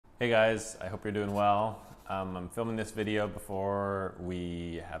Hey guys, I hope you're doing well. I'm filming this video before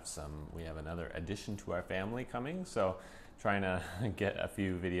we have another addition to our family coming, so trying to get a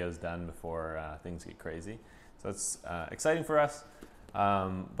few videos done before things get crazy. So it's exciting for us.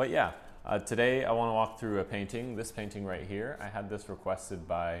 But yeah, today I want to walk through a painting. This painting right here, I had this requested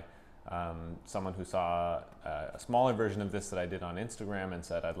by someone who saw a smaller version of this that I did on Instagram and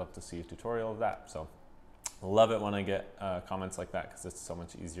said I'd love to see a tutorial of that. So love it when I get comments like that because it's so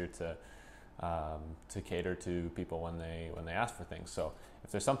much easier to cater to people when they ask for things. So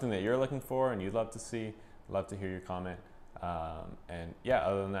if there's something that you're looking for and you'd love to see, I'd love to hear your comment. And yeah,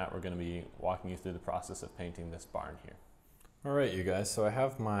 other than that, we're going to be walking you through the process of painting this barn here. All right, you guys. So I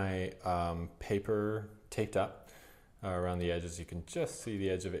have my paper taped up around the edges. You can just see the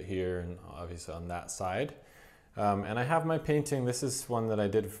edge of it here, and obviously on that side. And I have my painting. This is one that I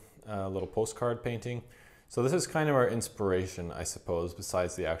did a little postcard painting. So this is kind of our inspiration, I suppose,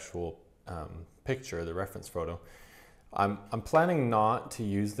 besides the actual picture, the reference photo. I'm planning not to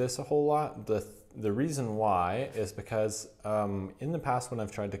use this a whole lot. The reason why is because in the past when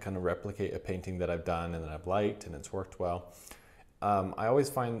I've tried to kind of replicate a painting that I've done and that I've liked and it's worked well, I always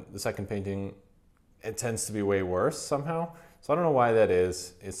find the second painting, it tends to be way worse somehow. So I don't know why that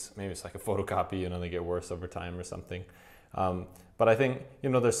is. Maybe it's like a photocopy, they get worse over time or something. But I think,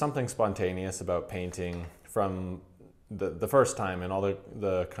 there's something spontaneous about painting from the first time and all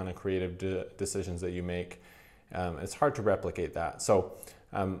the kind of creative decisions that you make. It's hard to replicate that. So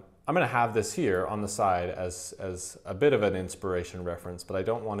I'm going to have this here on the side as a bit of an inspiration reference, but I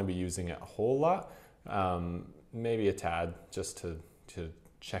don't want to be using it a whole lot. Maybe a tad, just to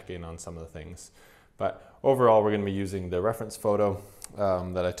check in on some of the things. But overall, we're going to be using the reference photo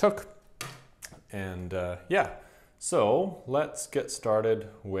that I took. And yeah, so let's get started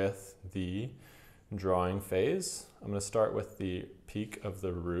with the drawing phase. I'm going to start with the peak of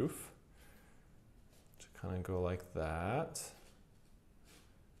the roof. To kind of go like that.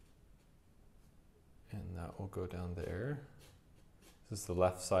 And that will go down there. This is the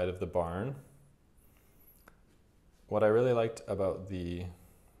left side of the barn. What I really liked about the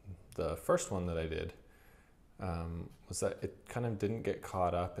first one that I did was that it kind of didn't get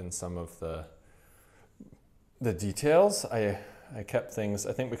caught up in some of the details. I kept things,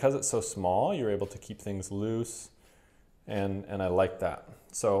 I think because it's so small, you're able to keep things loose, and I like that.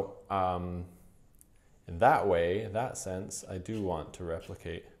 So in that way, in that sense, I do want to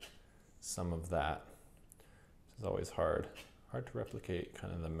replicate some of that. It's always hard to replicate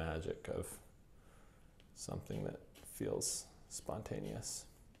kind of the magic of something that feels spontaneous.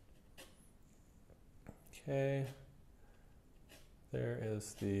 Okay, there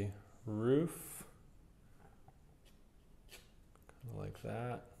is the roof. Like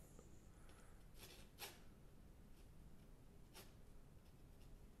that.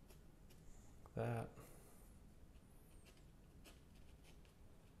 That.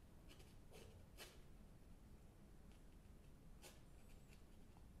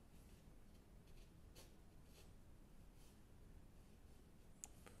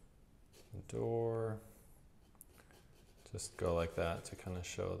 Door. Just go like that to kind of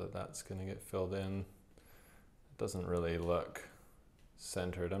show that that's going to get filled in. It doesn't really look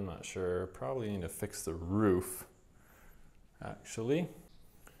centered, I'm not sure. Probably need to fix the roof, actually.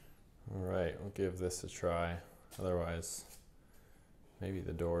 All right, we'll give this a try. Otherwise, maybe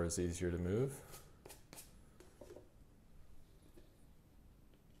the door is easier to move.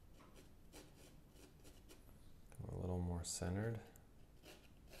 A little more centered.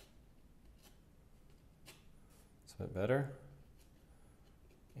 It's a bit better.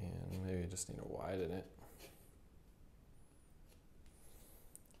 And maybe just need to widen it.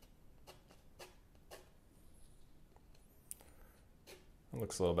 It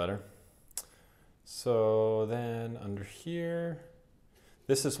looks a little better. So then under here,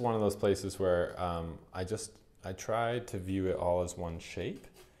 this is one of those places where I tried to view it all as one shape,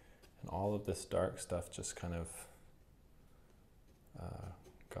 and all of this dark stuff just kind of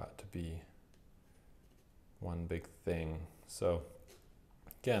got to be one big thing. So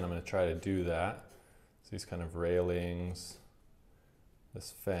again, I'm going to try to do that. So these kind of railings,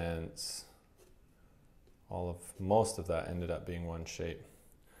 this fence, most of that ended up being one shape.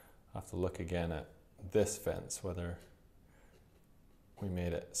 I'll have to look again at this fence, whether we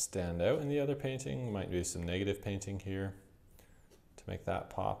made it stand out in the other painting. We might do some negative painting here to make that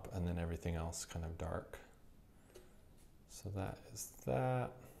pop, and then everything else kind of dark. So that is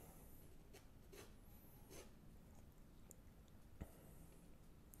that.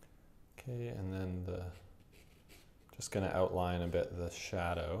 Okay, and then just going to outline a bit the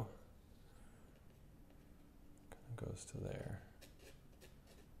shadow. Kind of goes to there.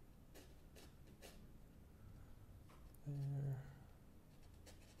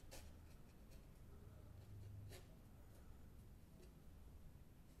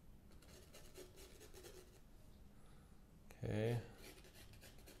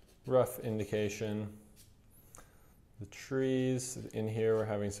 rough indication. The trees in here, we're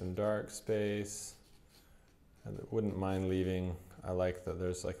having some dark space. I wouldn't mind leaving. I like that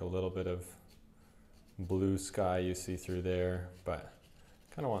there's like a little bit of blue sky you see through there, but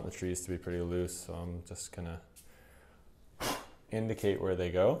I kind of want the trees to be pretty loose, so I'm just gonna indicate where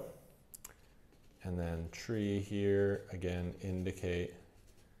they go. And then tree here, again, indicate,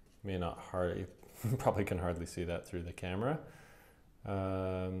 may not hardly, probably can hardly see that through the camera.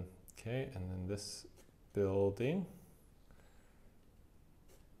 Okay, and then this building,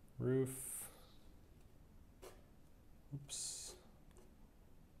 roof, oops.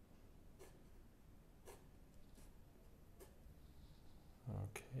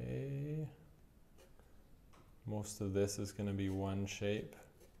 Okay, most of this is going to be one shape.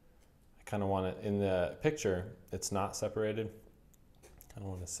 I kind of want it, in the picture, it's not separated. Kind of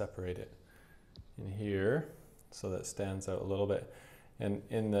want to separate it in here so that it stands out a little bit. And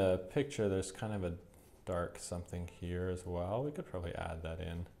in the picture, there's kind of a dark something here as well. We could probably add that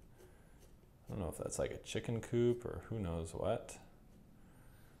in. I don't know if that's like a chicken coop or who knows what.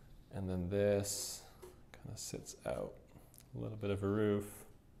 And then this kind of sits out. A little bit of a roof.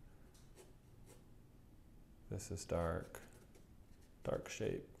 This is dark, dark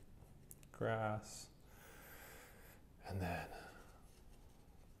shape, grass, and then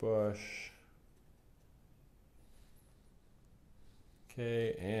bush.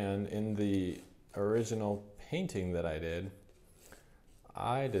 Okay, and in the original painting that I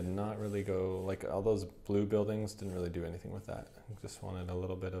did not really go, like all those blue buildings, didn't really do anything with that. I just wanted a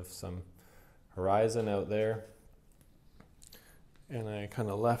little bit of some horizon out there. And I kind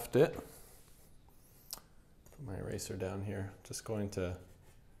of left it. Put my eraser down here. Just going to,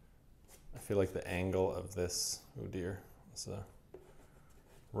 I feel like the angle of this, oh dear, it's the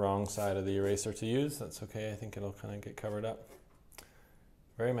wrong side of the eraser to use. That's okay, I think it'll kind of get covered up.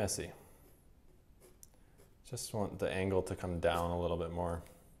 Very messy. Just want the angle to come down a little bit more.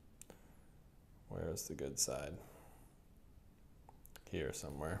 Where's the good side? Here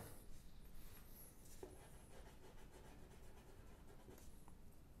somewhere.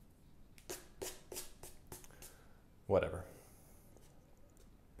 Whatever.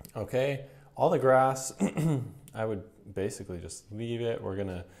 Okay, all the grass, I would basically just leave it. We're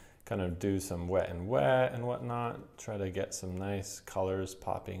gonna kind of do some wet and whatnot, try to get some nice colors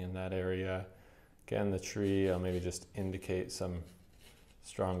popping in that area. Again, the tree, I'll maybe just indicate some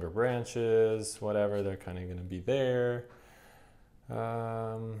stronger branches, whatever, they're kind of gonna be there.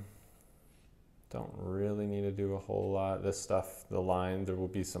 Don't really need to do a whole lot. This stuff, the line, there will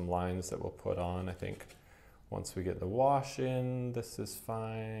be some lines that we'll put on, I think. Once we get the wash in, this is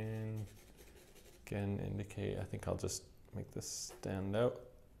fine. Again, indicate, I think I'll just make this stand out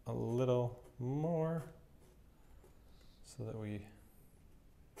a little more so that we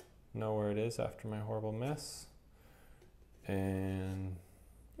know where it is after my horrible mess. And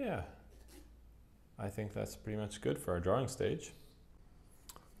yeah, I think that's pretty much good for our drawing stage.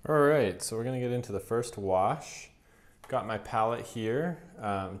 All right, so we're gonna get into the first wash. Got my palette here.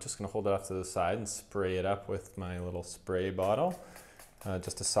 I'm just gonna hold it off to the side and spray it up with my little spray bottle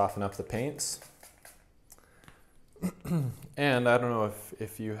just to soften up the paints. And I don't know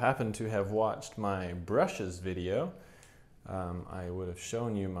if you happen to have watched my brushes video, I would have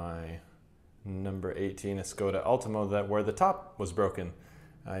shown you my number 18 Escoda Ultimo where the top was broken.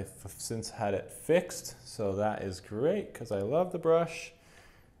 I've since had it fixed, so that is great because I love the brush.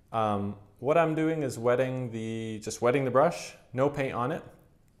 What I'm doing is just wetting the brush, no paint on it.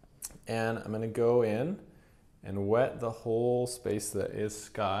 And I'm gonna go in and wet the whole space that is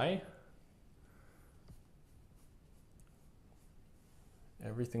sky.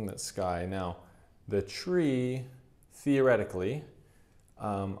 Everything that's sky. Now, the tree, theoretically,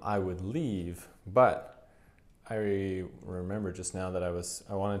 I would leave, but I remember just now that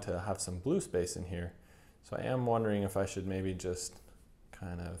I wanted to have some blue space in here. So I am wondering if I should maybe just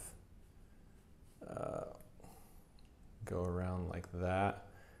kind of go around like that,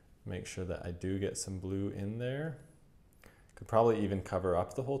 make sure that I do get some blue in there. Could probably even cover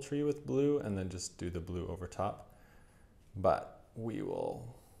up the whole tree with blue and then just do the blue over top. But we'll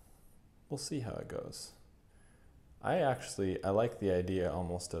see how it goes. I like the idea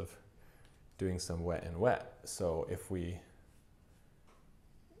almost of doing some wet and wet. So if we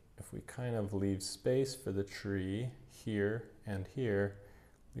kind of leave space for the tree here and here,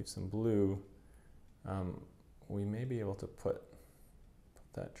 leave some blue, we may be able to put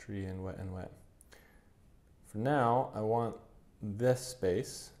that tree in wet and wet. For now, I want this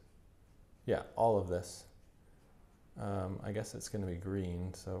space, yeah, all of this. I guess it's going to be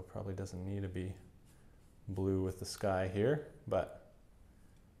green, so probably doesn't need to be blue with the sky here, but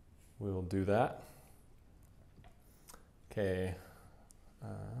we'll do that. Okay,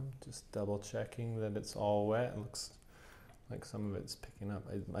 just double checking that it's all wet. It looks like some of it's picking up.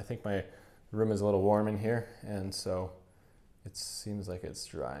 I think my room is a little warm in here, and so it seems like it's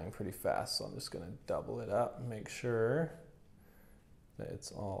drying pretty fast, so I'm just gonna double it up and make sure that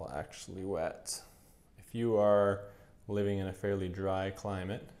it's all actually wet. If you are living in a fairly dry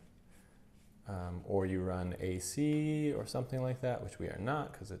climate, or you run AC or something like that, which we are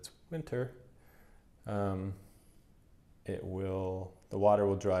not because it's winter, the water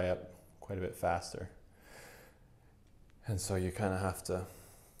will dry up quite a bit faster. And so you kind of have to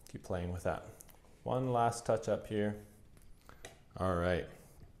keep playing with that. One last touch up here. All right.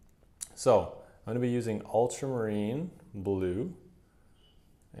 So I'm going to be using ultramarine blue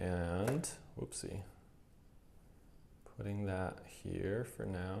and, whoopsie, putting that here for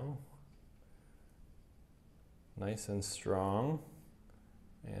now. Nice and strong.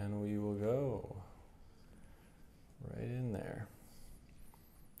 And we will go right in there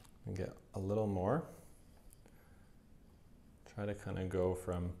and get a little more. Try to kind of go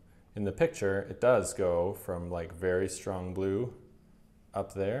from, in the picture, it does go from like very strong blue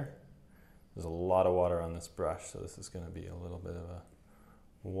up there. There's a lot of water on this brush, so this is going to be a little bit of a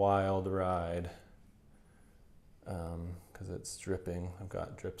wild ride because it's dripping. I've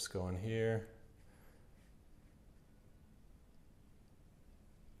got drips going here.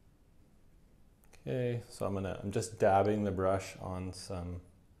 Okay, so I'm just dabbing the brush on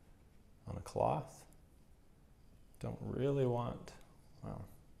a cloth. Don't really want, wow,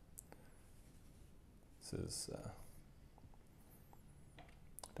 this is,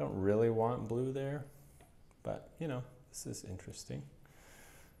 don't really want blue there, but you know, this is interesting.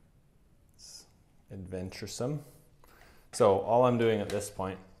 It's adventuresome. So all I'm doing at this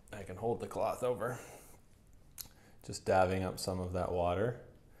point, I can hold the cloth over, just dabbing up some of that water,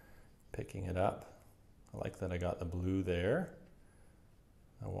 picking it up. I like that I got the blue there.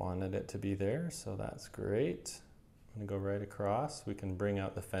 I wanted it to be there, so that's great. I'm gonna go right across. We can bring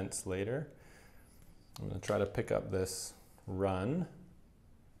out the fence later. I'm gonna try to pick up this run.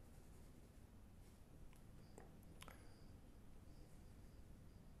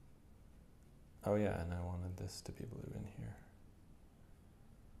 Oh yeah, and I wanted this to be blue in here.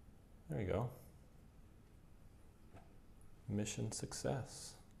 There we go. Mission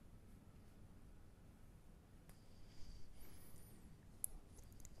success.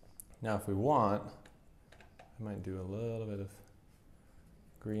 Now if we want, I might do a little bit of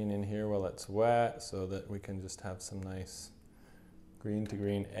green in here while it's wet so that we can just have some nice green to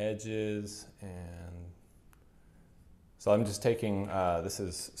green edges. And so I'm just taking, this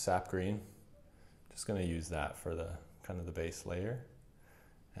is sap green, just gonna use that for the kind of the base layer.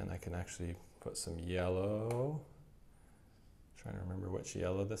 And I can actually put some yellow. I'm trying to remember which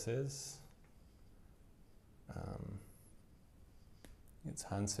yellow this is. It's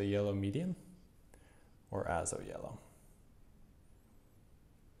Hansa Yellow Medium or Azo Yellow.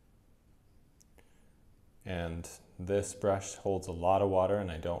 And this brush holds a lot of water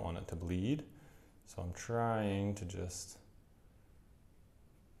and I don't want it to bleed. So I'm trying to just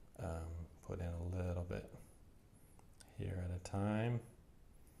put in a little bit here at a time.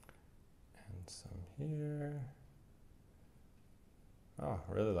 And some here. Oh,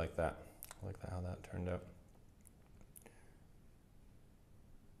 I really like that. I like how that turned out.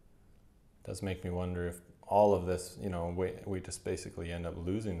 Does make me wonder if all of this, you know, we just basically end up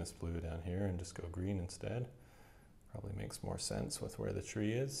losing this blue down here and just go green instead. Probably makes more sense with where the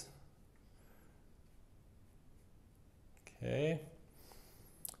tree is. Okay.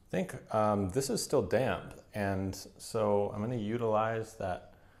 I think this is still damp, and so I'm going to utilize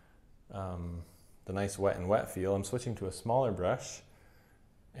that, the nice wet and wet feel. I'm switching to a smaller brush,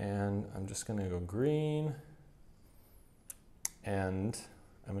 and I'm just going to go green, and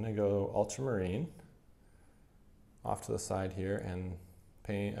I'm going to go ultramarine off to the side here and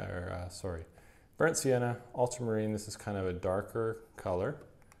paint, or burnt sienna, ultramarine. This is kind of a darker color.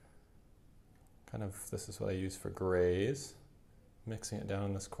 This is what I use for grays. Mixing it down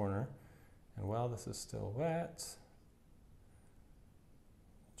in this corner. And while this is still wet,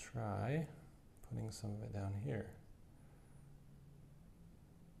 try putting some of it down here.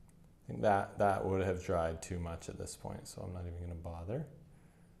 I think that would have dried too much at this point, so I'm not even going to bother.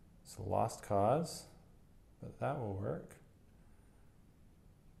 It's a lost cause, but that will work.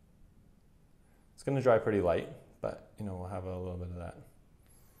 It's going to dry pretty light, but you know, we'll have a little bit of that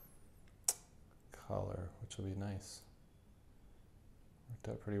color, which will be nice. Worked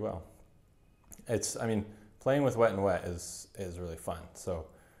out pretty well. I mean, playing with wet and wet is really fun. So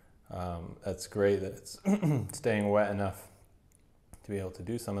that's great that it's staying wet enough to be able to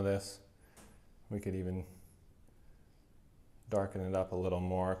do some of this. We could even darken it up a little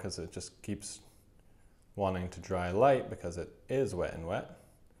more because it just keeps wanting to dry light because it is wet and wet.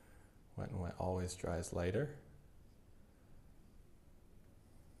 Wet and wet always dries lighter.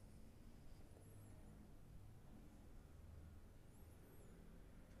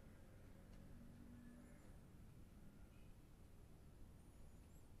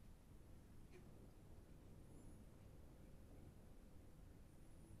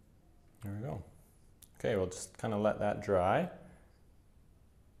 There we go. Okay, we'll just kind of let that dry,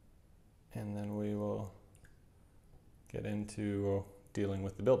 and then we will get into dealing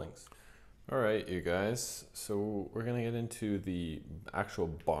with the buildings. All right, you guys, so we're gonna get into the actual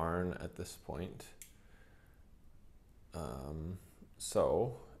barn at this point.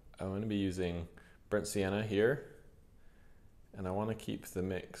 So I'm gonna be using burnt sienna here, and I wanna keep the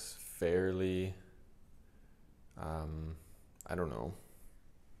mix fairly, I don't know,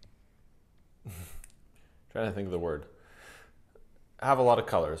 trying to think of the word. Have a lot of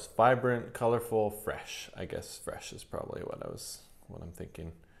colors, vibrant, colorful, fresh. I guess fresh is probably what I'm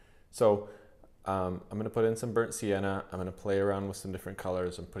thinking. So I'm gonna put in some burnt sienna. I'm gonna play around with some different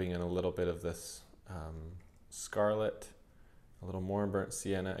colors. I'm putting in a little bit of this scarlet, a little more burnt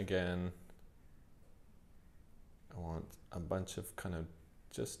sienna again. I want a bunch of kind of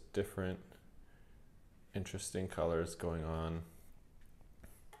just different, interesting colors going on.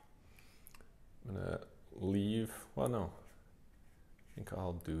 I'm gonna leave, well no, I think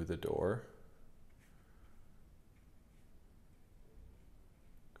I'll do the door.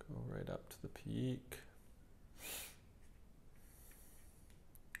 Go right up to the peak.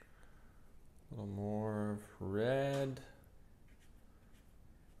 A little more red.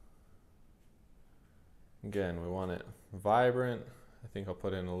 Again, we want it vibrant. I think I'll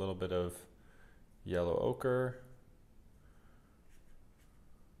put in a little bit of yellow ochre.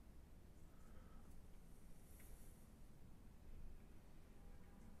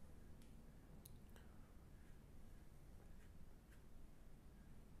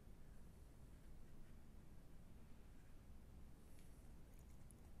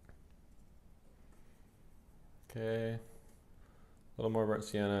 Okay, a little more burnt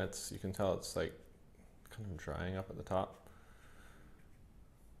sienna. You can tell it's like kind of drying up at the top.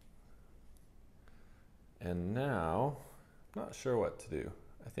 And now, I'm not sure what to do.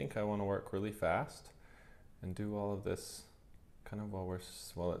 I think I want to work really fast and do all of this kind of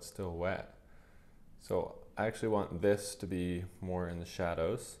while it's still wet. So I actually want this to be more in the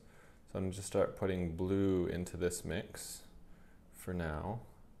shadows. So I'm just start putting blue into this mix for now.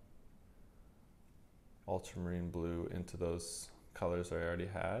 Ultramarine blue into those colors I already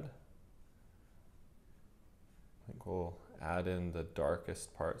had. I think we'll add in the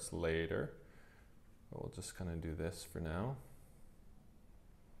darkest parts later, but we'll just kind of do this for now.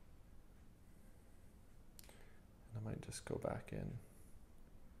 And I might just go back in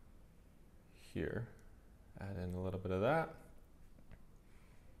here, add in a little bit of that.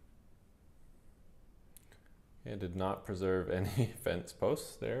 I did not preserve any fence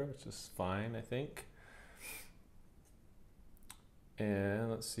posts there, which is fine, I think. And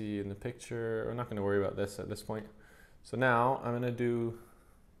let's see, in the picture, we're not going to worry about this at this point. So now I'm going to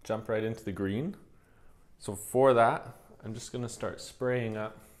jump right into the green. So for that, I'm just going to start spraying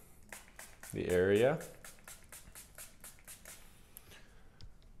up the area.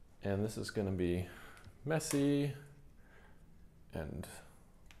 And this is going to be messy and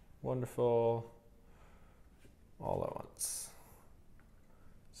wonderful all at once.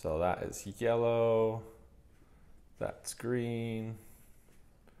 So that is yellow, that's green.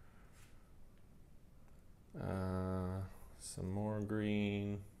 Some more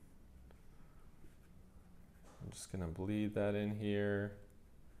green. I'm just gonna bleed that in here.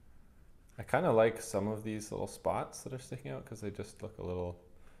 I kind of like some of these little spots that are sticking out because they just look a little,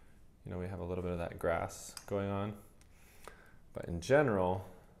 you know, we have a little bit of that grass going on. But in general,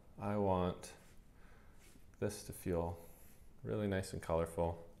 I want this to feel really nice and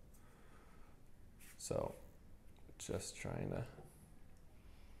colorful. So just trying to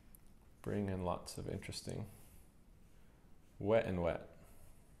bring in lots of interesting wet and wet.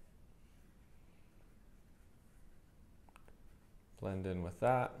 Blend in with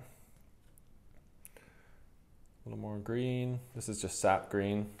that. A little more green. This is just sap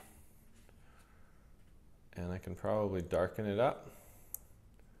green. And I can probably darken it up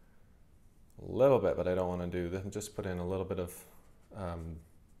a little bit, but I don't want to do that. Just put in a little bit of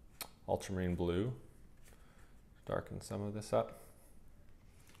ultramarine blue. Darken some of this up.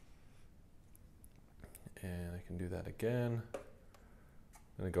 And I can do that again.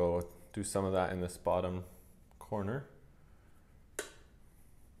 I'm gonna go do some of that in this bottom corner.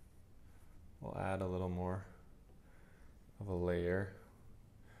 of a layer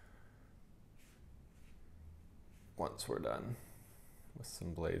once we're done with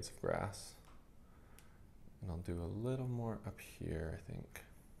some blades of grass. And I'll do a little more up here, I think.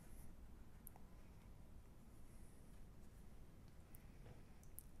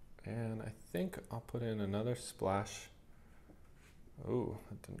 And I think I'll put in another splash. Oh,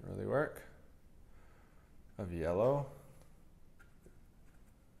 that didn't really work. Of yellow.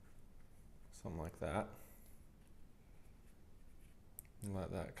 Something like that. And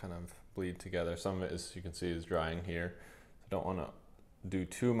let that kind of bleed together. Some of it, as you can see, is drying here. So I don't want to do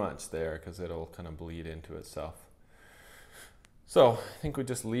too much there because it'll kind of bleed into itself. So I think we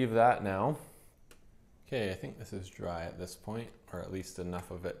just leave that now. Okay, I think this is dry at this point, or at least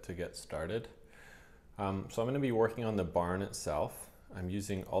enough of it to get started. So I'm going to be working on the barn itself. I'm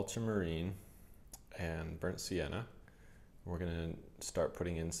using ultramarine and burnt sienna. We're going to start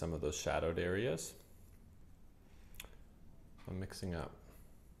putting in some of those shadowed areas. I'm mixing up.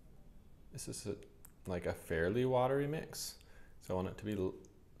 This is like a fairly watery mix. So I want it to be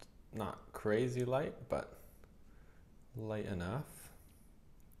not crazy light, but light enough.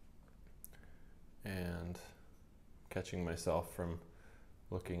 And catching myself from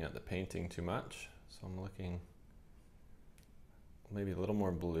looking at the painting too much. So I'm looking maybe a little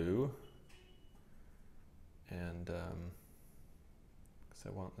more blue. And because I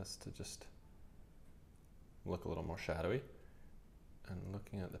want this to just look a little more shadowy. And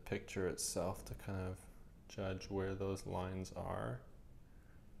looking at the picture itself to kind of judge where those lines are.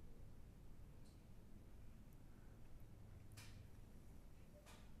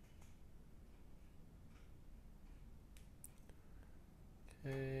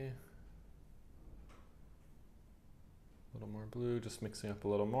 Okay. A little more blue, just mixing up a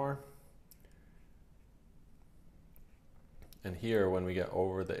little more. And here, when we get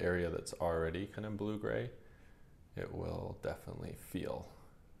over the area that's already kind of blue-gray, it will definitely feel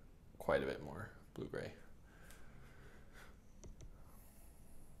quite a bit more blue-gray.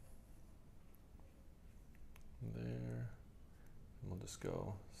 There, and we'll just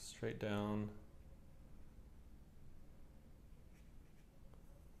go straight down.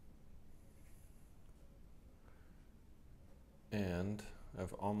 And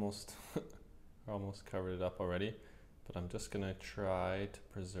I've almost covered it up already, but I'm just gonna try to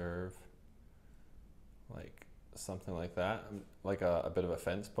preserve like something like that, like a bit of a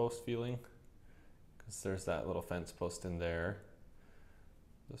fence post feeling, because there's that little fence post in there.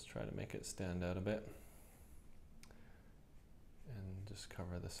 Just try to make it stand out a bit. And just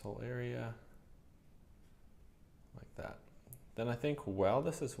cover this whole area like that. Then I think while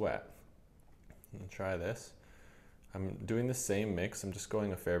this is wet, I'm gonna try this. I'm doing the same mix, I'm just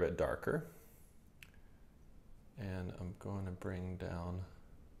going a fair bit darker. And I'm going to bring down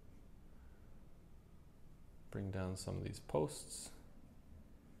some of these posts.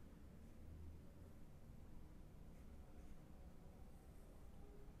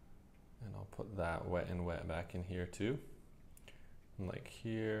 And I'll put that wet and wet back in here too. And like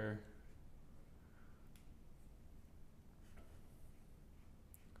here.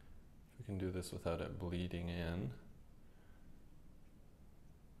 If we can do this without it bleeding in.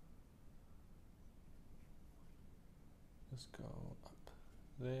 Just go up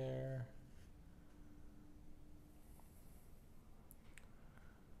there.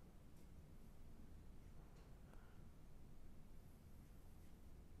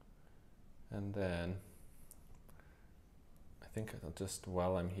 And then I think just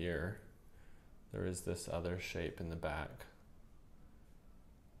while I'm here, there is this other shape in the back,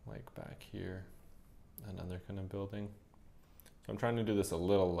 like back here, another kind of building. So I'm trying to do this a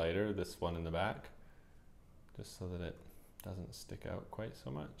little lighter, this one in the back, just so that it doesn't stick out quite so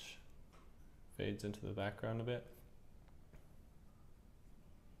much. Fades into the background a bit.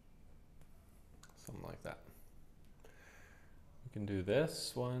 Something like that. We can do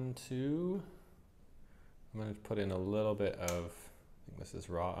this, 1, 2. I'm going to put in a little bit of, I think this is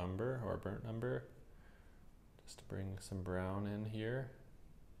raw umber or burnt umber, just to bring some brown in here.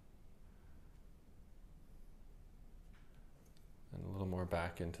 And a little more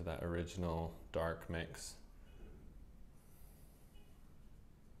back into that original dark mix.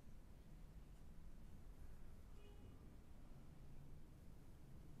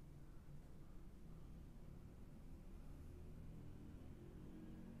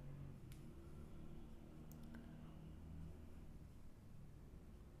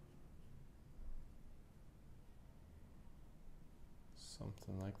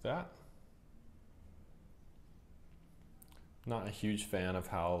 Something like that. Not a huge fan of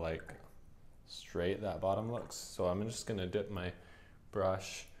how like straight that bottom looks, so I'm just gonna dip my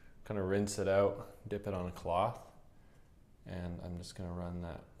brush, kind of rinse it out, dip it on a cloth, And I'm just going to run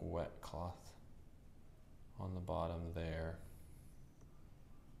that wet cloth on the bottom there.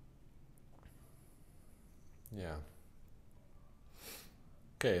 Yeah.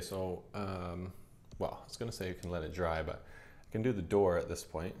 Okay, so, well, I was going to say you can let it dry, but I can do the door at this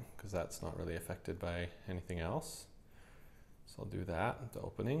point because that's not really affected by anything else. So I'll do that, the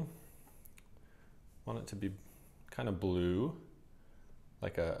opening. Want it to be kind of blue,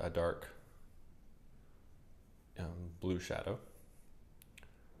 like a dark blue shadow.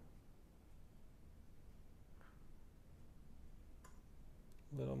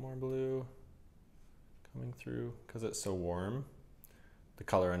 A little more blue coming through because it's so warm. The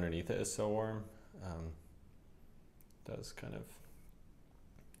color underneath it is so warm. Does kind of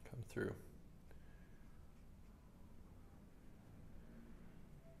come through.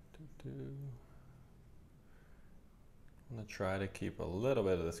 I'm going to try to keep a little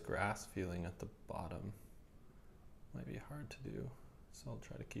bit of this grass feeling at the bottom. Might be hard to do, so I'll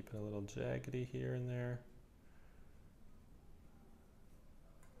try to keep it a little jaggedy here and there.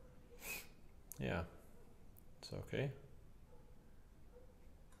 Yeah, it's okay.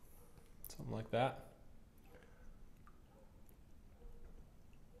 Something like that.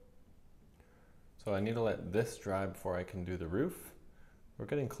 So I need to let this dry before I can do the roof. We're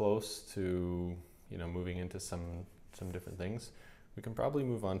getting close to, you know, moving into some different things. We can probably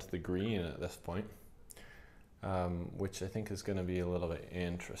move on to the green at this point, which I think is going to be a little bit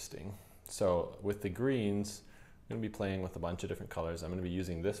interesting. So with the greens, I'm going to be playing with a bunch of different colors. I'm going to be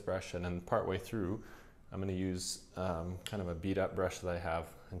using this brush, and then partway through, I'm going to use kind of a beat up brush that I have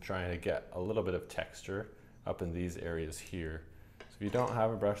and trying to get a little bit of texture up in these areas here. So if you don't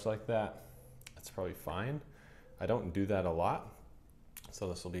have a brush like that, it's probably fine. I don't do that a lot, so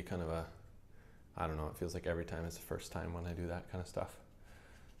this will be kind of a, I don't know, it feels like every time it's the first time when I do that kind of stuff.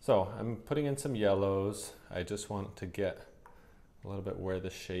 So I'm putting in some yellows. I just want to get a little bit where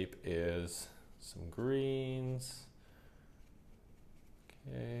the shape is. Some greens.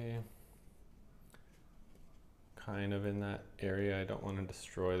 Okay. Kind of in that area. I don't want to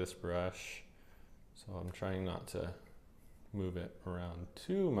destroy this brush, so I'm trying not to move it around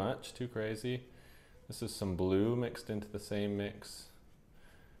too much, too crazy. This is some blue mixed into the same mix.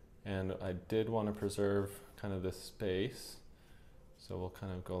 And I did want to preserve kind of this space. So we'll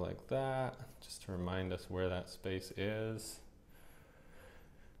kind of go like that, just to remind us where that space is.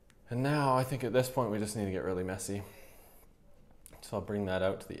 And now I think at this point we just need to get really messy. So I'll bring that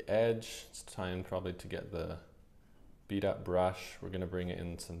out to the edge. It's time probably to get the beat up brush. We're going to bring it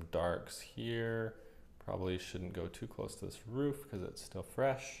in some darks here. Probably shouldn't go too close to this roof because it's still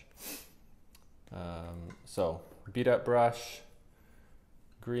fresh. So beat up brush,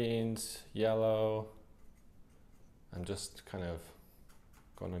 greens, yellow. I'm just kind of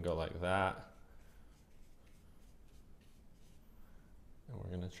going to go like that. And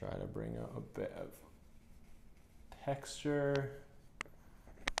we're going to try to bring out a bit of texture,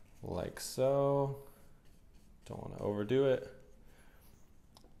 like so. Don't want to overdo it.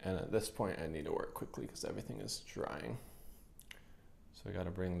 And at this point I need to work quickly because everything is drying. So I got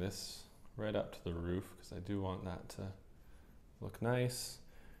to bring this right up to the roof because I do want that to look nice.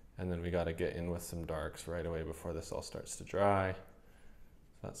 And then we got to get in with some darks right away before this all starts to dry.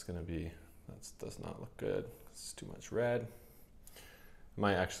 So that's going to be, that does not look good. It's too much red. I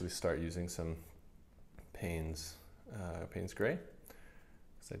might actually start using some Payne's Gray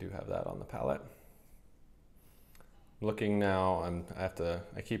because I do have that on the palette. Looking now,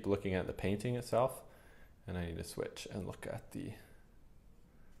 I keep looking at the painting itself, and I need to switch and look at the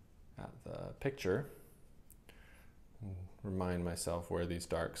picture and remind myself where these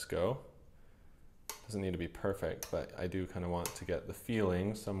darks go. Doesn't need to be perfect, but I do kind of want to get the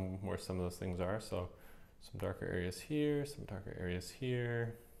feeling where some of those things are. So some darker areas here, some darker areas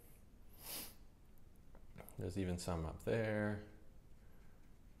here. There's even some up there.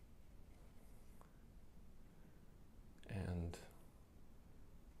 And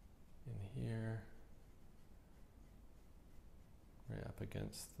in here, right up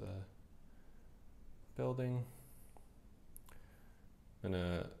against the building. I'm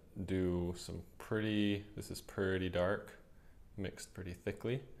gonna do some this is pretty dark, mixed pretty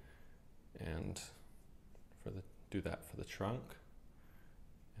thickly, and do that for the trunk.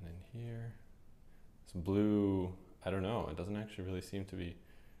 And in here, it's blue, I don't know, it doesn't actually really seem to be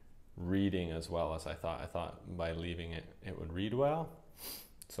reading as well as I thought. I thought by leaving it, it would read well.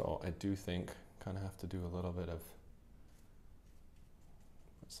 So I do think kind of have to do a little bit of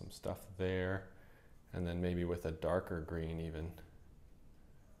some stuff there, and then maybe with a darker green even.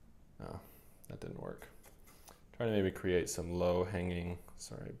 Oh, that didn't work. Trying to maybe create some low hanging,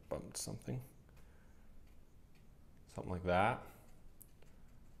 sorry, I bumped something. something like that.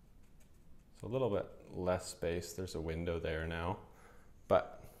 So a little bit less space. There's a window there now,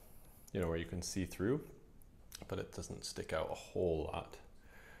 but you know, where you can see through, but it doesn't stick out a whole lot.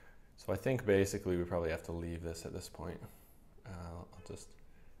 So I think basically we probably have to leave this at this point. I'll just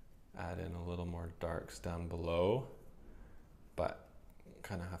add in a little more darks down below, but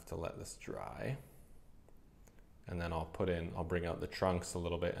kind of have to let this dry. And then I'll bring out the trunks a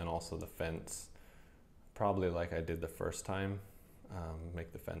little bit and also the fence, probably like I did the first time,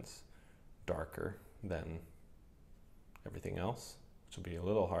 make the fence darker than everything else, which will be a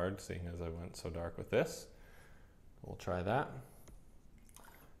little hard seeing as I went so dark with this. We'll try that.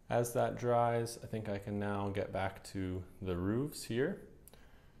 As that dries, I think I can now get back to the roofs here.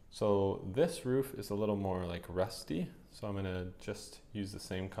 So this roof is a little more like rusty, so I'm gonna just use the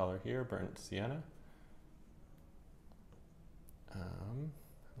same color here, burnt sienna.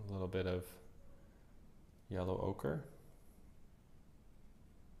 A little bit of yellow ochre.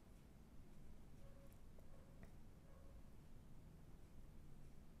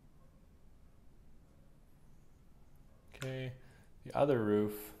 Okay, the other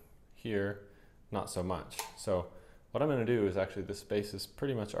roof here, not so much. So what I'm going to do is actually this space is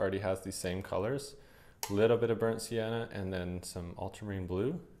pretty much already has these same colors, a little bit of burnt sienna and then some ultramarine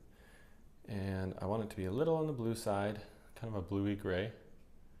blue. And I want it to be a little on the blue side, kind of a bluey gray.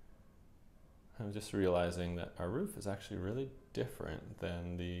 I'm just realizing that our roof is actually really different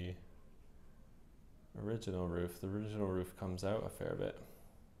than the original roof. The original roof comes out a fair bit.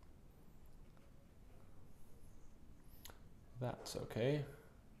 That's okay.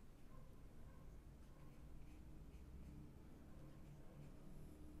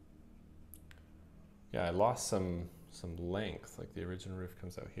 Yeah, I lost some length, like the original roof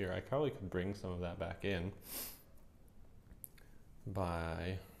comes out here. I probably could bring some of that back in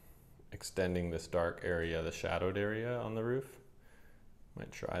by extending this dark area, the shadowed area on the roof.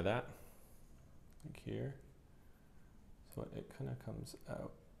 Might try that, like here. So it kind of comes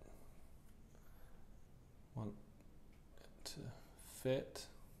out. Want it to fit.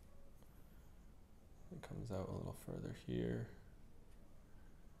 It comes out a little further here.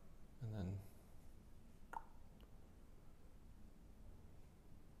 And then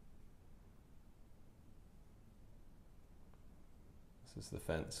this is the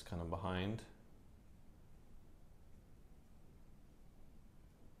fence kind of behind.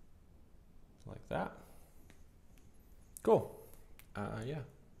 Like that. Cool. Yeah,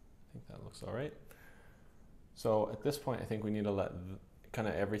 I think that looks all right. So at this point, I think we need to let kind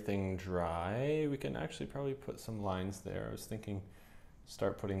of everything dry. We can actually probably put some lines there. I was thinking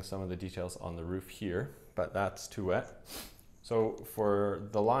start putting some of the details on the roof here, but that's too wet. So for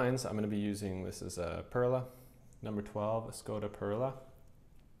the lines, I'm going to be using, this is a Perla, number 12, Escoda Perla.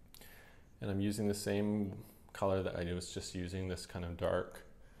 And I'm using the same color that I was just using, this kind of dark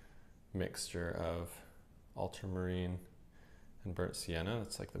mixture of ultramarine and burnt sienna.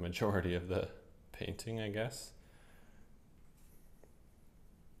 That's like the majority of the painting, I guess.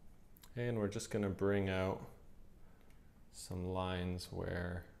 And we're just going to bring out some lines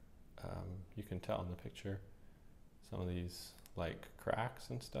where you can tell in the picture some of these like cracks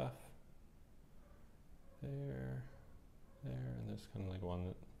and stuff. There, and there's kind of like one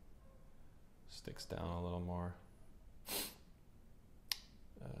that sticks down a little more.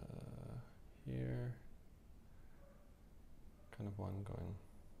 Here, kind of one going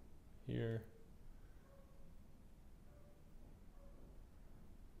here.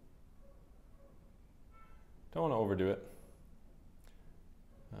 Don't want to overdo it.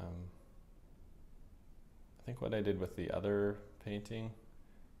 I think what I did with the other painting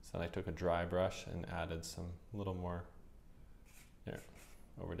is that I took a dry brush and added some little more, there,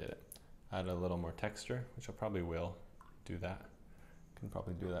 overdid it. Add a little more texture, which I probably will do that. Can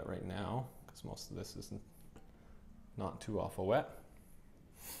probably do that right now because most of this isn't not too awful wet.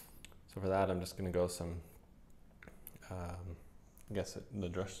 So for that, I'm just going to go some, I guess the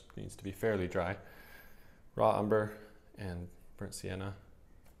brush needs to be fairly dry. Raw umber and burnt sienna.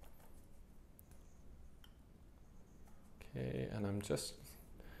 Okay, and I'm just,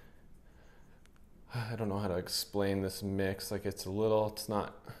 I don't know how to explain this mix. Like it's it's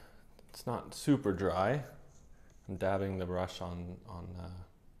not super dry. I'm dabbing the brush on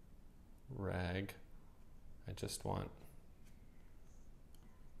rag. I just want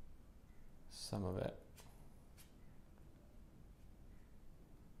some of it.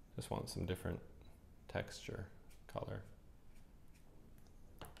 Just want some different texture, color.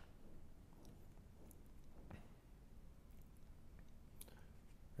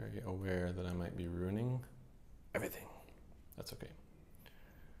 Very aware that I might be ruining everything. That's okay.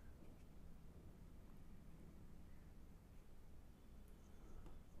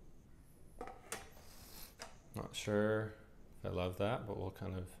 sure if I love that, but we'll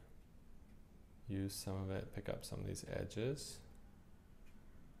kind of use some of it, pick up some of these edges.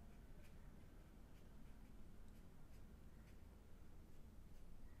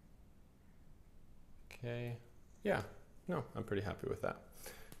 Okay, yeah, no, I'm pretty happy with that.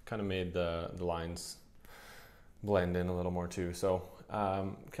 Kind of made the lines blend in a little more too. So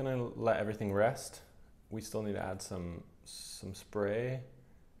can I let everything rest? We still need to add some spray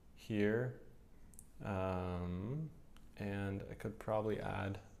here. And I could probably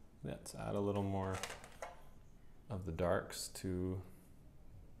let's add a little more of the darks to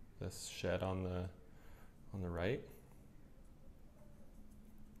this shed on the right,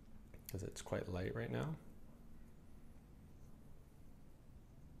 because it's quite light right now.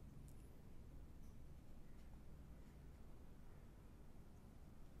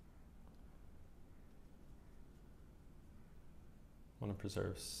 I want to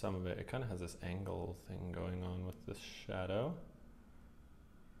preserve some of it. It kind of has this angle thing going on with this shadow.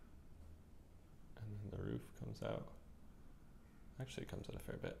 And then the roof comes out. Actually, it comes out a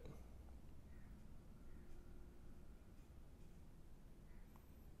fair bit.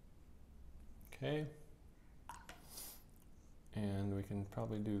 Okay. And we can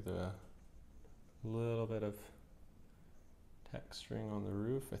probably do the little bit of texturing on the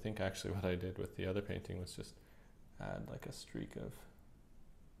roof. I think actually what I did with the other painting was just add like a streak of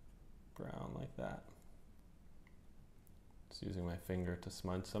brown like that. Just using my finger to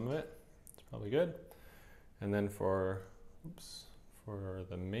smudge some of it. It's probably good. And then for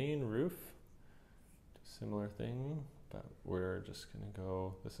the main roof, similar thing, but we're just gonna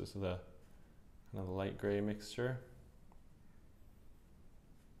go, this is the kind of light gray mixture.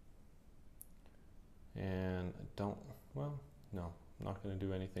 And no, I'm not gonna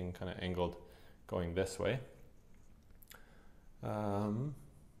do anything kind of angled going this way.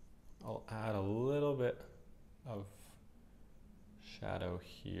 I'll add a little bit of shadow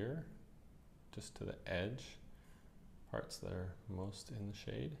here, just to the edge, parts that are most in the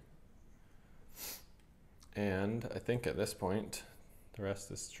shade. And I think at this point, the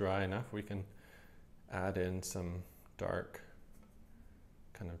rest is dry enough. We can add in some dark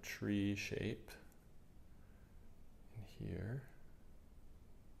kind of tree shape in here.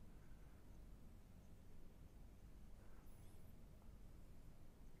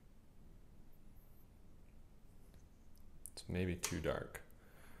 It's maybe too dark,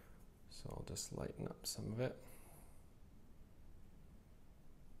 so I'll just lighten up some of it.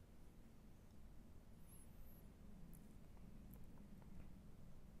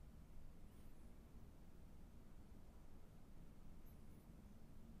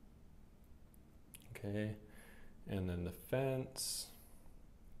 Okay, and then the fence.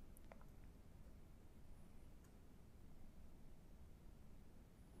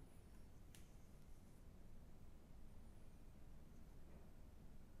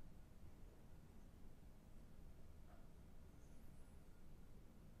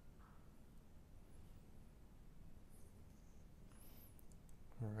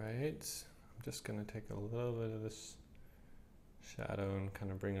 All right, I'm just going to take a little bit of this shadow and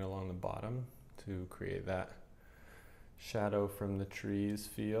kind of bring it along the bottom to create that shadow from the trees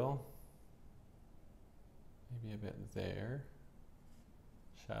feel. Maybe a bit there.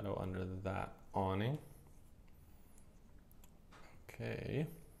 Shadow under that awning. Okay.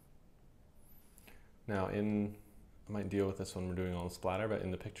 Now I might deal with this when we're doing all the splatter, but in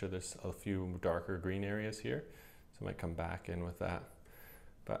the picture there's a few darker green areas here, so I might come back in with that.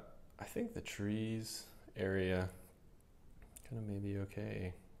 But I think the trees area kind of maybe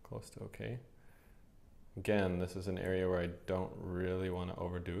okay, close to okay. Again, this is an area where I don't really want to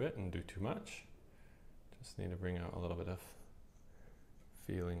overdo it and do too much. Just need to bring out a little bit of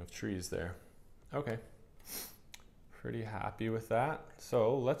feeling of trees there. Okay, pretty happy with that.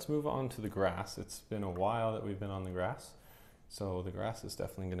 So let's move on to the grass. It's been a while that we've been on the grass, so the grass is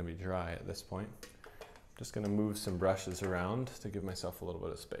definitely going to be dry at this point. Just going to move some brushes around to give myself a little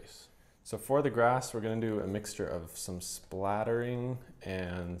bit of space. So for the grass, we're going to do a mixture of some splattering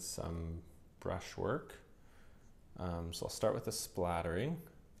and some brush work. So I'll start with the splattering.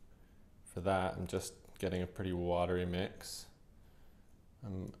 For that, I'm just getting a pretty watery mix.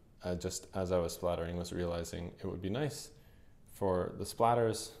 Just as I was splattering, was realizing it would be nice for the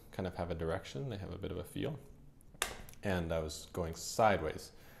splatters kind of have a direction, they have a bit of a feel. And I was going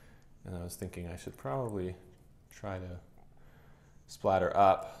sideways. And I was thinking I should probably try to splatter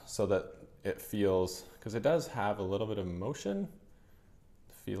up so that it feels, because it does have a little bit of motion,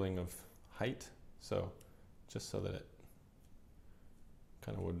 the feeling of height. So just so that it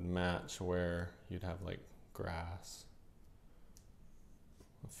kind of would match where you'd have like grass,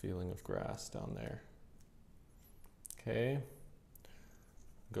 a feeling of grass down there. Okay,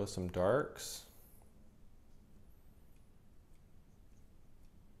 go some darks.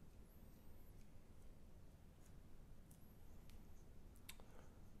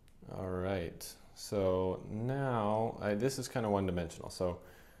 All right, so now this is kind of one-dimensional, so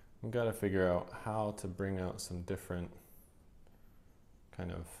we've got to figure out how to bring out some different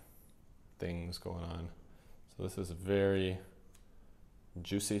kind of things going on. So this is a very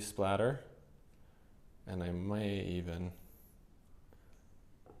juicy splatter, and I may even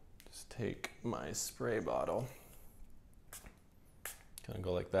just take my spray bottle, kind of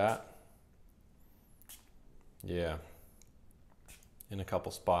go like that. Yeah, in a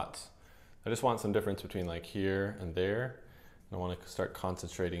couple spots. I just want some difference between like here and there. And I want to start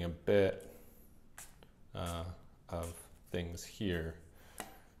concentrating a bit of things here.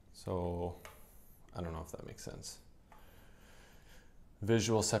 So I don't know if that makes sense.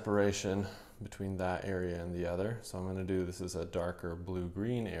 Visual separation between that area and the other. So I'm going to do, this is a darker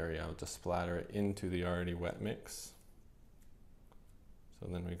blue-green area. I'll just splatter it into the already wet mix. So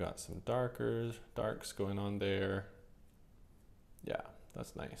then we got some darks going on there. Yeah,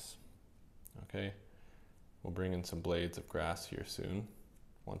 that's nice. Okay, we'll bring in some blades of grass here soon,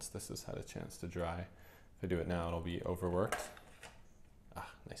 once this has had a chance to dry. If I do it now, it'll be overworked.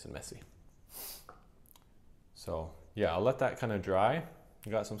 Ah, nice and messy. So yeah, I'll let that kind of dry. I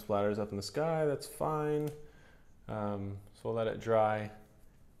got some splatters up in the sky, that's fine. So we'll let it dry,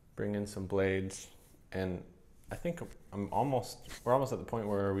 bring in some blades, and I think we're almost at the point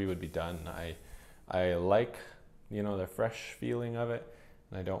where we would be done. I like, you know, the fresh feeling of it,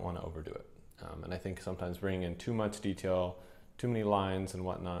 and I don't want to overdo it. And I think sometimes bringing in too much detail, too many lines and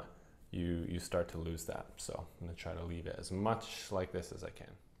whatnot, you start to lose that. So I'm going to try to leave it as much like this as I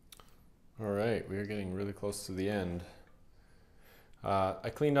can. All right, we are getting really close to the end.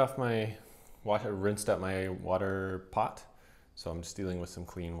 I cleaned off my water, rinsed out my water pot. So I'm just dealing with some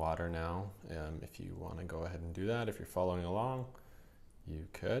clean water now. If you want to go ahead and do that, if you're following along, you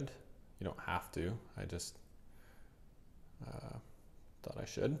could. You don't have to. I just thought I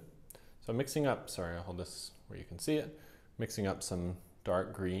should. So I'm mixing up, sorry, I'll hold this where you can see it, mixing up some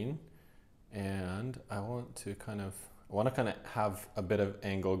dark green, and I want to kind of have a bit of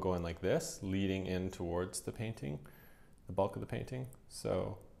angle going like this, leading in towards the painting, the bulk of the painting.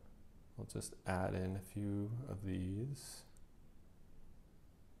 So I'll just add in a few of these.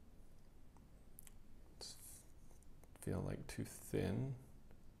 It's feel like too thin.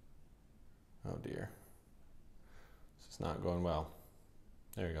 Oh dear. It's just not going well.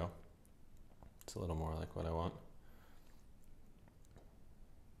 There you go. It's a little more like what I want.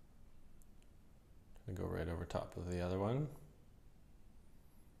 I go right over top of the other one.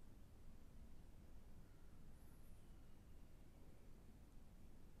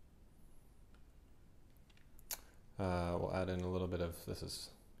 We'll add in a little bit of, this is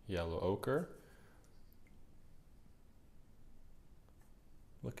yellow ochre.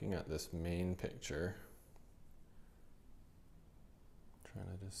 Looking at this main picture, trying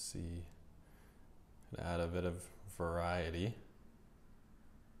to just see and add a bit of variety. At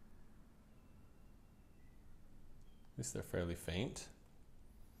least they're fairly faint.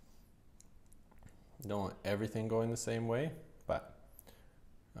 Don't want everything going the same way, but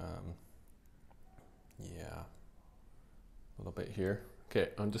yeah, a little bit here. Okay,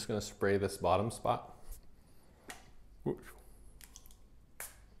 I'm just gonna spray this bottom spot. Whoops.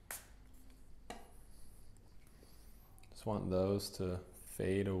 Just want those to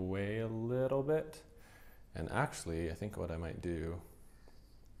fade away a little bit. And actually, I think what I might do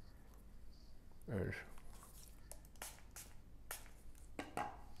is,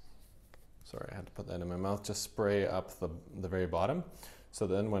 sorry, I had to put that in my mouth, just spray up the very bottom. So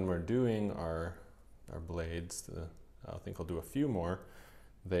then when we're doing our blades, I think I'll do a few more,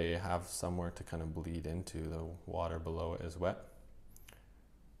 they have somewhere to kind of bleed into. The water below it is wet.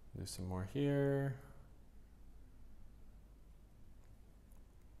 Do some more here.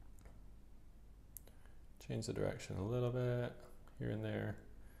 Change the direction a little bit here and there.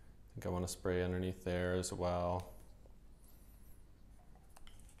 I think I want to spray underneath there as well.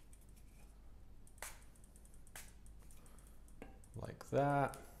 Like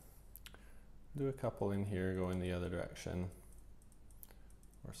that. Do a couple in here, go in the other direction.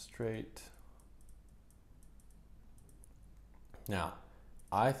 Or straight. Now,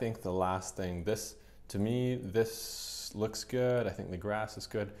 I think the last thing, to me, this looks good. I think the grass is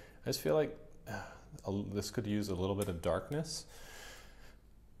good. I just feel like this could use a little bit of darkness,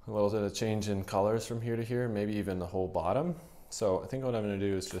 a little bit of change in colors from here to here, maybe even the whole bottom. So I think what I'm going to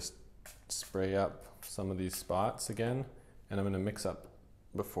do is just spray up some of these spots again, and I'm going to mix up,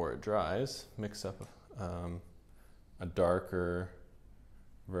 before it dries, mix up a darker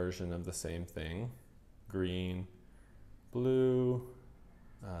version of the same thing. Green, blue,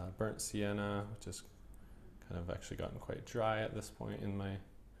 burnt sienna, which is kind of actually gotten quite dry at this point in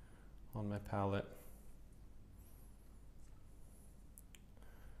on my palette.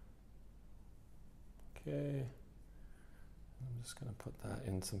 Okay, I'm just gonna put that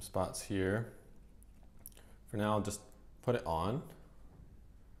in some spots here. For now, I'll just put it on.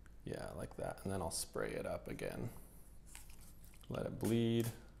 Yeah, like that, and then I'll spray it up again. Let it bleed,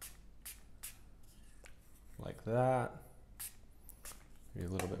 like that. Maybe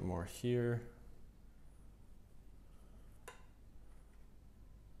a little bit more here.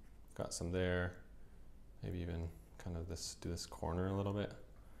 Got some there. Maybe even kind of do this corner a little bit.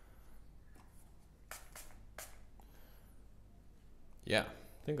 Yeah,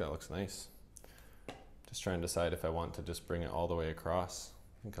 I think that looks nice. Just trying to decide if I want to just bring it all the way across.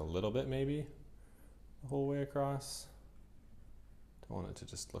 I think a little bit maybe, the whole way across. Don't want it to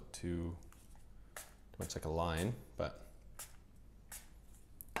just look too much like a line, but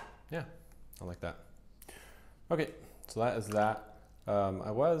yeah, I like that. Okay, so that is that.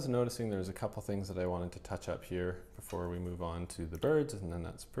 I was noticing there's a couple things that I wanted to touch up here before we move on to the birds, and then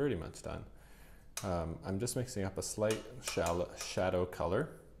that's pretty much done. I'm just mixing up a slight shadow color,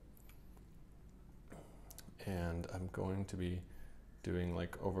 and I'm going to be doing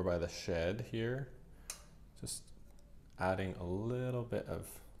like over by the shed here, just adding a little bit of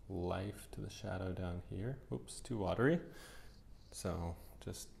life to the shadow down here. Oops, too watery. So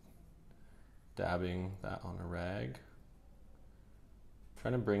just dabbing that on a rag.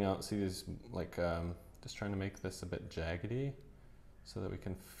 Trying to bring out, see these, like, just trying to make this a bit jaggedy so that we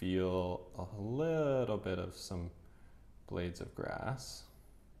can feel a little bit of some blades of grass.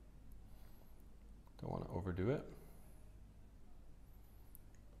 Don't want to overdo it.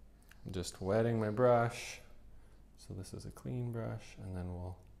 I'm just wetting my brush. So this is a clean brush, and then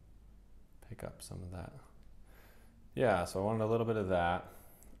we'll pick up some of that. Yeah, so I wanted a little bit of that.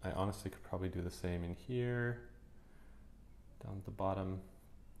 I honestly could probably do the same in here, down at the bottom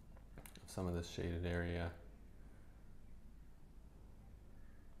of some of this shaded area.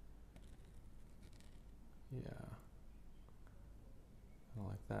 Yeah, kind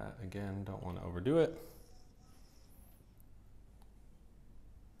of like that. Again, don't want to overdo it.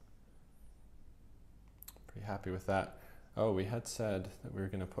 Pretty happy with that. Oh, we had said that we were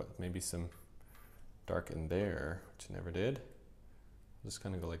going to put maybe some dark in there, which I never did. I'm just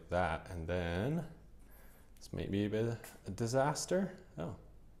going to go like that, and then this may be a bit of a disaster. Oh,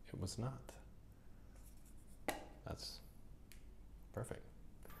 it was not. That's perfect.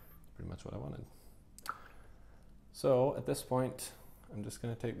 Pretty much what I wanted. So at this point, I'm just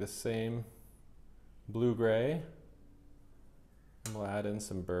going to take this same blue-gray, and we'll add in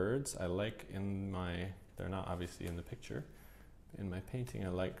some birds. I like they're not obviously in the picture, but in my painting I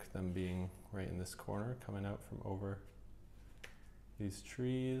like them being right in this corner, coming out from over these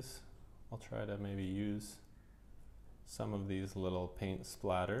trees. I'll try to maybe use some of these little paint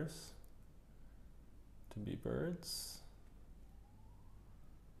splatters to be birds.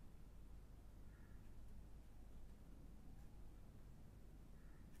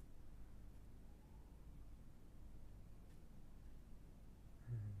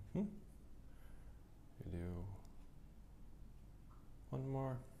 We do one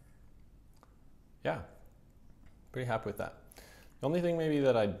more. Yeah, pretty happy with that. The only thing maybe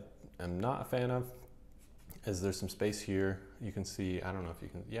that I am not a fan of is there's some space here. You can see, I don't know if you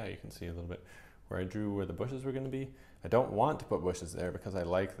can, yeah, you can see a little bit where I drew where the bushes were going to be. I don't want to put bushes there because I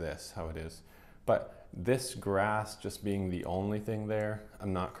like this, how it is. But this grass just being the only thing there,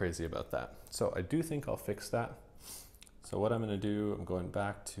 I'm not crazy about that. So I do think I'll fix that. So what I'm going to do, I'm going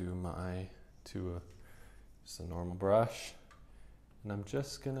back to just a normal brush, and I'm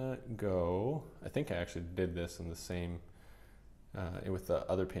just going to go, I think I actually did this in the same, with the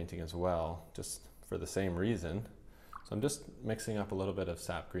other painting as well, just for the same reason. So I'm just mixing up a little bit of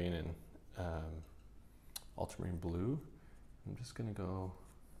sap green and ultramarine blue. I'm just going to go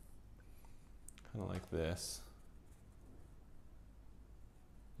kind of like this,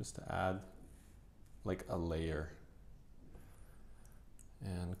 just to add like a layer.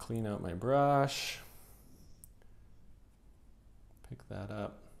 And clean out my brush, pick that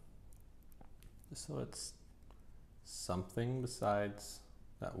up, just so it's something besides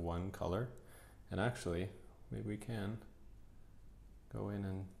that one color. And actually, maybe we can go in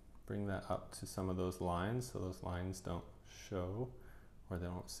and bring that up to some of those lines so those lines don't show or they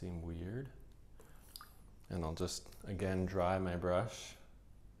don't seem weird. And I'll just, again, dry my brush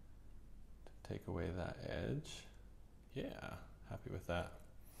to take away that edge. Yeah. Happy with that.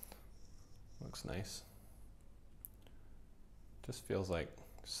 Looks nice. Just feels like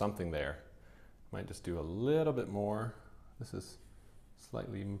something there. Might just do a little bit more. This is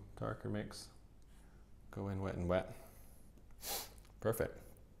slightly darker mix. Go in wet and wet. Perfect.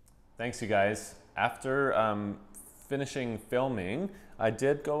 Thanks, you guys. After finishing filming, I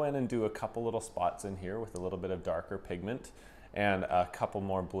did go in and do a couple little spots in here with a little bit of darker pigment and a couple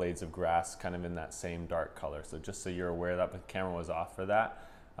more blades of grass kind of in that same dark color. So just so you're aware that the camera was off for that.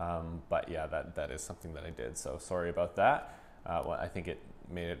 But yeah, that is something that I did. So sorry about that. Well, I think it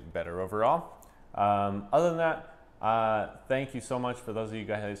made it better overall. Other than that, thank you so much for those of you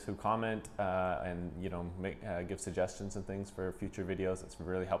guys who comment and give suggestions and things for future videos. It's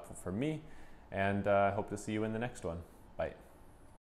really helpful for me, and I hope to see you in the next one.